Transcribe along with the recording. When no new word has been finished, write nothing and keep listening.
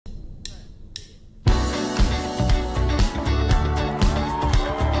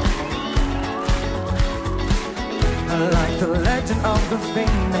the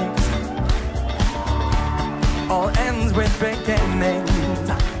phoenix. All ends with beginnings.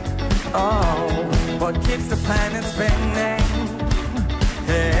 Oh, what keeps the planet spinning?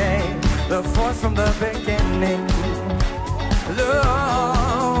 Hey, the force from the beginning.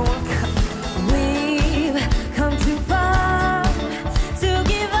 Look, we've come too far to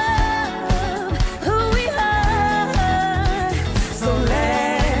give up who we are. So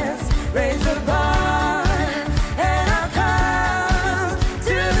let's raise the bar and our cup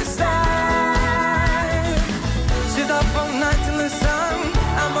to the sky. She's up all night till the sun.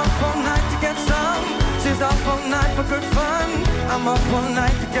 I'm up all night to get some. She's up all night for good fun. I'm up all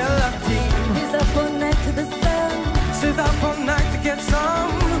night to get lucky. He's up all night to the sun. She's up all night to get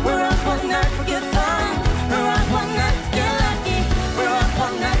some. We're up all night to get fun.